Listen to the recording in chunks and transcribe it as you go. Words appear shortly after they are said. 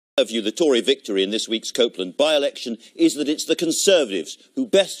view, the Tory victory in this week's Copeland by-election is that it's the Conservatives who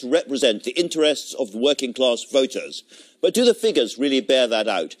best represent the interests of the working-class voters. But do the figures really bear that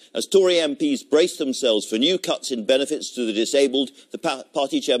out? As Tory MPs brace themselves for new cuts in benefits to the disabled, the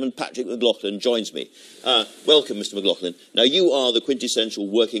party chairman, Patrick Mcloughlin, joins me. Welcome, Mr Mcloughlin. Now, you are the quintessential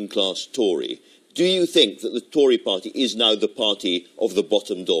working-class Tory. Do you think that the Tory party is now the party of the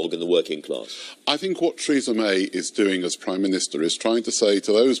bottom dog and the working class? I think what Theresa May is doing as Prime Minister is trying to say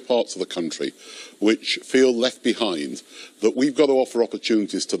to those parts of the country which feel left behind that we've got to offer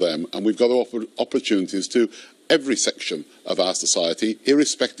opportunities to them, and we've got to offer opportunities to every section of our society,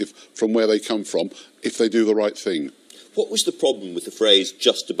 irrespective from where they come from, if they do the right thing. What was the problem with the phrase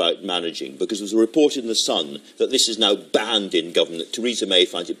 "just about managing"? Because there was a report in The Sun that this is now banned in government. Theresa May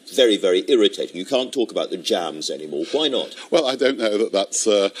finds it very, very irritating. You can't talk about the jams anymore. Why not? Well, I don't know that that's...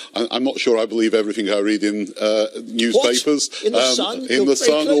 I'm not sure I believe everything I read in newspapers. What? In The Sun? In The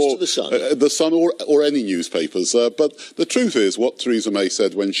Sun, or The Sun or any newspapers. But the truth is, what Theresa May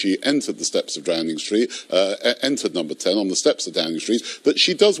said when she entered the steps of Downing Street, entered number 10 on the steps of Downing Street, that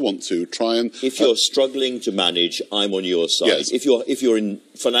she does want to try and... If you're struggling to manage, I'm on your side. Yes. If you're in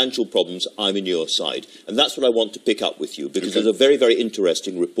financial problems, I'm in your side. And that's what I want to pick up with you, because there's a very, very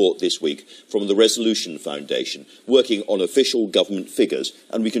interesting report this week from the Resolution Foundation, working on official government figures,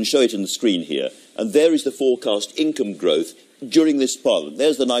 and we can show it on the screen here. And there is the forecast income growth during this Parliament.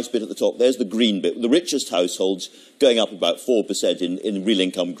 There's the nice bit at the top, there's the green bit. The richest households going up about 4% in real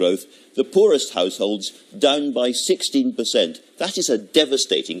income growth. The poorest households down by 16%. That is a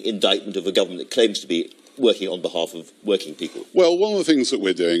devastating indictment of a government that claims to be working on behalf of working people. Well, one of the things that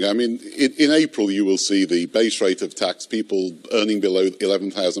we're doing, I mean, in April you will see the base rate of tax, people earning below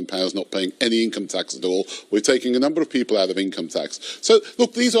 £11,000 not paying any income tax at all. We're taking a number of people out of income tax. So,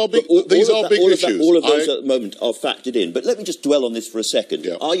 look, these are big, big issues. All of those at the moment are factored in. But let me just dwell on this for a second.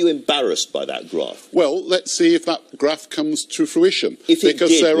 Yeah. Are you embarrassed by that graph? Well, let's see if that graph comes to fruition. If it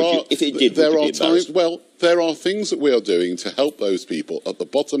did, there are times. Well, there are things that we are doing to help those people at the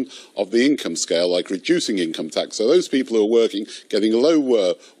bottom of the income scale, like reducing income tax. So those people who are working, getting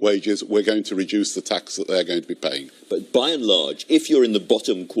low wages, we're going to reduce the tax that they're going to be paying. But by and large, if you're in the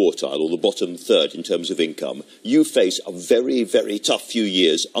bottom quartile or the bottom third in terms of income, you face a very, very tough few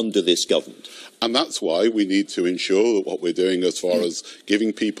years under this government. And that's why we need to ensure that what we're doing as far as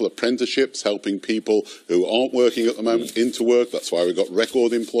giving people apprenticeships, helping people who aren't working at the moment into work. That's why we've got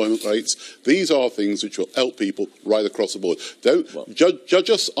record employment rates. These are things which will help people right across the board. Don't judge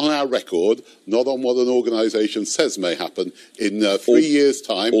us on our record, not on what an organisation says may happen in 3 years'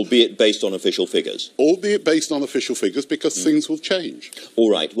 time. Albeit based on official figures. Albeit based on official figures, because things will change.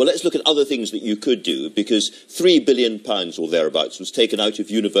 All right. Well, let's look at other things that you could do, because £3 billion or thereabouts was taken out of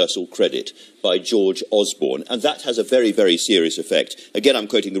universal credit by George Osborne, and that has a very, very serious effect. Again, I'm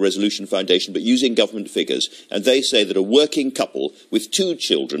quoting the Resolution Foundation, but using government figures, and they say that a working couple with 2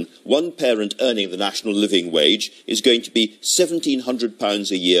 children, one parent earning the national living wage, is going to be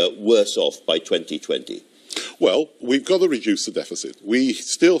 £1,700 a year worse off by 2020. Well, we've got to reduce the deficit. We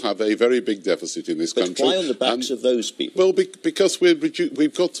still have a very big deficit in this country. But why on the backs of those people? Well, because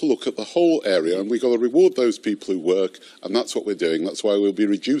we've got to look at the whole area, and we've got to reward those people who work, and that's what we're doing. That's why we'll be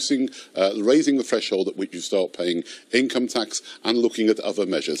reducing, raising the threshold at which you start paying income tax and looking at other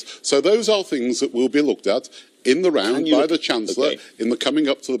measures. So those are things that will be looked at in the round by the Chancellor in the coming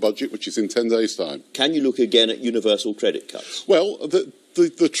up to the budget, which is in 10 days' time. Can you look again at universal credit cuts? Well,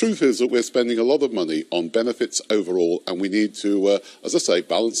 the truth is that we're spending a lot of money on benefits overall, and we need to, as I say,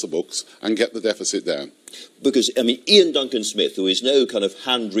 balance the books and get the deficit down. Because, I mean, Ian Duncan Smith, who is no kind of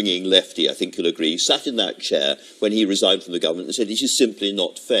hand-wringing lefty, I think you'll agree, sat in that chair when he resigned from the government and said this is simply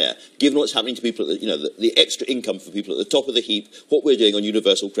not fair. Given what's happening to people, the extra income for people at the top of the heap, what we're doing on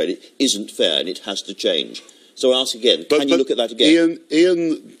universal credit isn't fair, and it has to change. So I ask again, can you look at that again?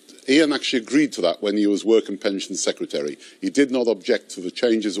 Ian actually agreed to that when he was Work and Pensions Secretary. He did not object to the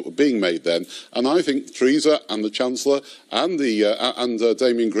changes that were being made then, and I think Theresa and the Chancellor and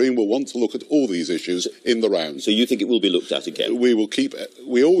Damien Green will want to look at all these issues in the round. So you think it will be looked at again?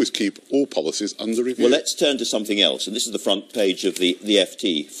 We always keep all policies under review. Well, let's turn to something else, and this is the front page of the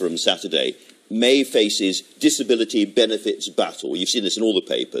FT from Saturday. May faces disability benefits battle. You've seen this in all the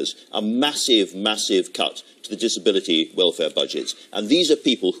papers. A massive, massive cut to the disability welfare budgets. And these are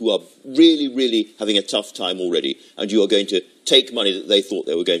people who are really, really having a tough time already, and you are going to take money that they thought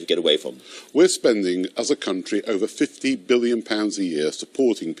they were going to get away from. We're spending, as a country, over £50 billion a year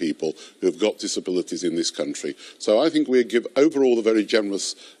supporting people who have got disabilities in this country. So I think we give overall a very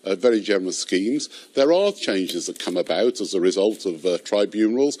generous schemes. There are changes that come about as a result of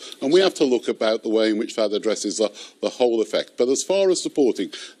tribunals, and we have to look about the way in which that addresses the whole effect. But as far as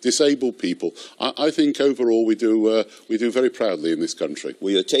supporting disabled people, I think overall we do very proudly in this country.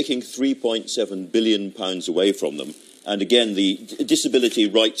 Well, you're taking £3.7 billion away from them. And again, the Disability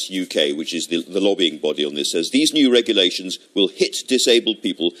Rights UK, which is the lobbying body on this, says these new regulations will hit disabled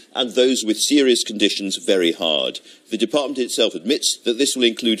people and those with serious conditions very hard. The department itself admits that this will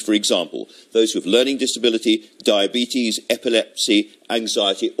include, for example, those with learning disability, diabetes, epilepsy,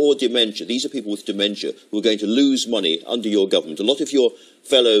 anxiety or dementia. These are people with dementia who are going to lose money under your government. A lot of your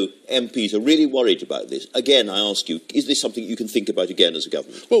fellow MPs are really worried about this. Again, I ask you, is this something you can think about again as a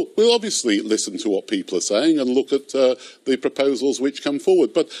government? Well, we'll obviously listen to what people are saying and look at the proposals which come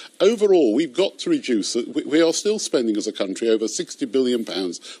forward. But overall, we've got to reduce it. We are still spending as a country over £60 billion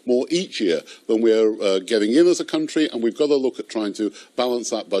more each year than we're getting in as a country, and we've got to look at trying to balance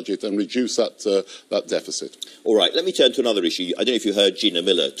that budget and reduce that deficit. All right, let me turn to another issue. I don't know if you heard Gina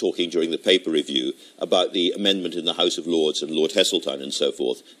Miller talking during the paper review about the amendment in the House of Lords and Lord Heseltine and so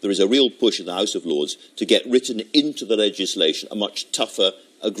forth. There is a real push in the House of Lords to get written into the legislation a much tougher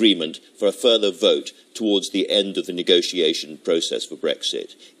agreement for a further vote towards the end of the negotiation process for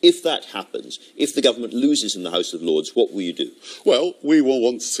Brexit. If that happens, if the government loses in the House of Lords, what will you do? Well, we will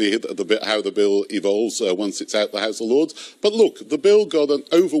want to see how the bill evolves once it's out the House of Lords. But look, the bill got an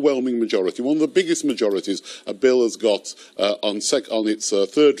overwhelming majority, one of the biggest majorities a bill has got on its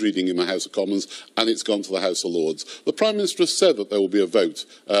third reading in the House of Commons, and it's gone to the House of Lords. The Prime Minister has said that there will be a vote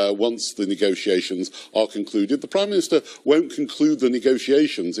once the negotiations are concluded. The Prime Minister won't conclude the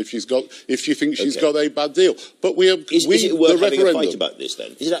negotiations if she thinks she's got a bad deal. But is it worth having a fight about this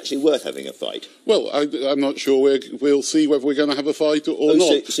then? Is it actually worth having a fight? Well, I'm not sure. We'll see whether we're going to have a fight or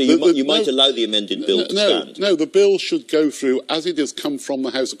not. So you might allow the amended bill to stand? No, the bill should go through as it has come from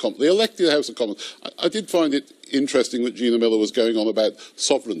the House of Commons. The elected House of Commons. I did find it interesting that Gina Miller was going on about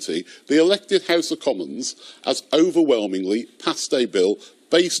sovereignty. The elected House of Commons has overwhelmingly passed a bill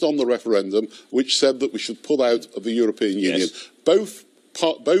based on the referendum which said that we should pull out of the European Union. Both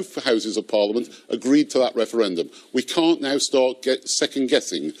houses of Parliament agreed to that referendum. We can't now start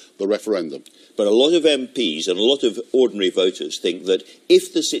second-guessing the referendum. But a lot of MPs and a lot of ordinary voters think that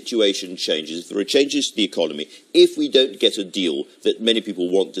if the situation changes, if there are changes to the economy, if we don't get a deal that many people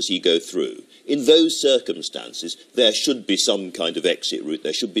want to see go through, in those circumstances, there should be some kind of exit route.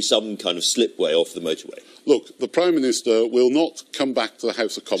 There should be some kind of slipway off the motorway. Look, the Prime Minister will not come back to the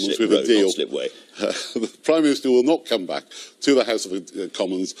House of Commons with a deal. Not slipway. The Prime Minister will not come back to the House of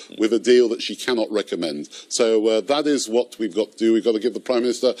Commons with a deal that she cannot recommend. So that is what we've got to do. We've got to give the Prime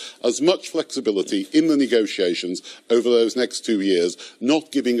Minister as much flexibility in the negotiations over those next 2 years,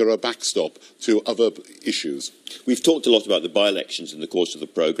 not giving her a backstop to other issues. We've talked a lot about the by-elections in the course of the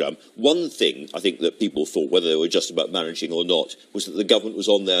programme. One thing I think that people thought, whether they were just about managing or not, was that the government was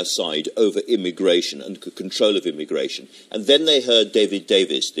on their side over immigration and control of immigration. And then they heard David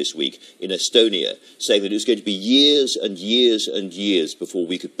Davis this week in Estonia saying that it was going to be years and years and years before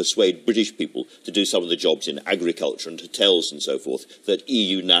we could persuade British people to do some of the jobs in agriculture and hotels and so forth that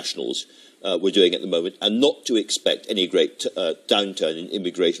EU nationals we're doing at the moment, and not to expect any great downturn in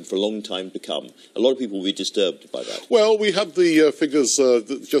immigration for a long time to come. A lot of people will be disturbed by that. Well, we had the figures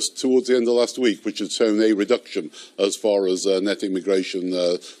just towards the end of last week, which had shown a reduction as far as net immigration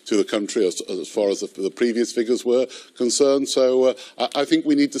to the country, as far as the previous figures were concerned. So I think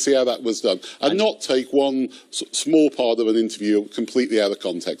we need to see how that was done, and not take one small part of an interview completely out of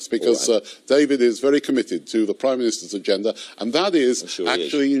context, because David is very committed to the Prime Minister's agenda, and that is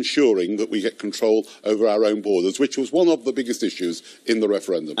actually ensuring that we get control over our own borders, which was one of the biggest issues in the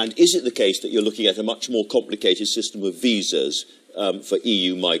referendum. And is it the case that you're looking at a much more complicated system of visas for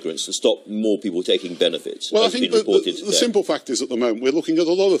EU migrants to stop more people taking benefits? Well, I think the simple fact is at the moment we're looking at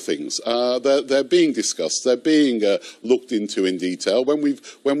a lot of things. They're being discussed, they're being looked into in detail. When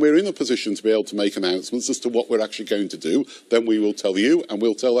we're in a position to be able to make announcements as to what we're actually going to do, then we will tell you, and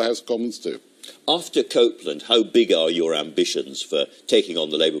we'll tell the House of Commons too. After Copeland, how big are your ambitions for taking on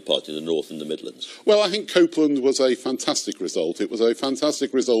the Labour Party in the North and the Midlands? Well, I think Copeland was a fantastic result. It was a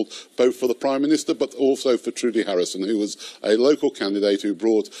fantastic result both for the Prime Minister but also for Trudy Harrison, who was a local candidate who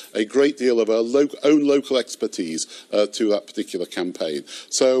brought a great deal of her own local expertise to that particular campaign.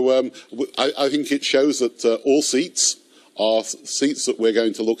 So I think it shows that all seats are seats that we're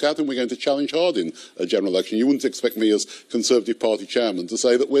going to look at and we're going to challenge hard in a general election. You wouldn't expect me as Conservative Party chairman to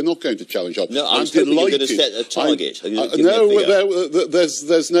say that we're not going to challenge hard. No, I'm hoping you're going to set a target.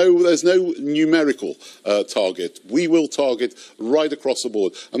 There's no numerical target. We will target right across the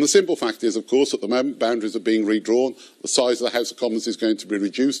board. And the simple fact is, of course, at the moment, boundaries are being redrawn. The size of the House of Commons is going to be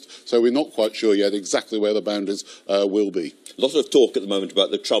reduced, so we're not quite sure yet exactly where the boundaries will be. A lot of talk at the moment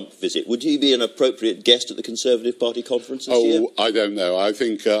about the Trump visit. Would he be an appropriate guest at the Conservative Party conference this year? I don't know. I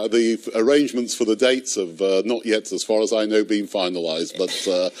think the arrangements for the dates have not yet, as far as I know, been finalised. But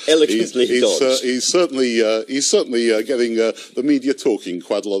he's certainly getting the media talking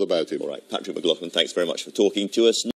quite a lot about him. All right, Patrick Mcloughlin, thanks very much for talking to us.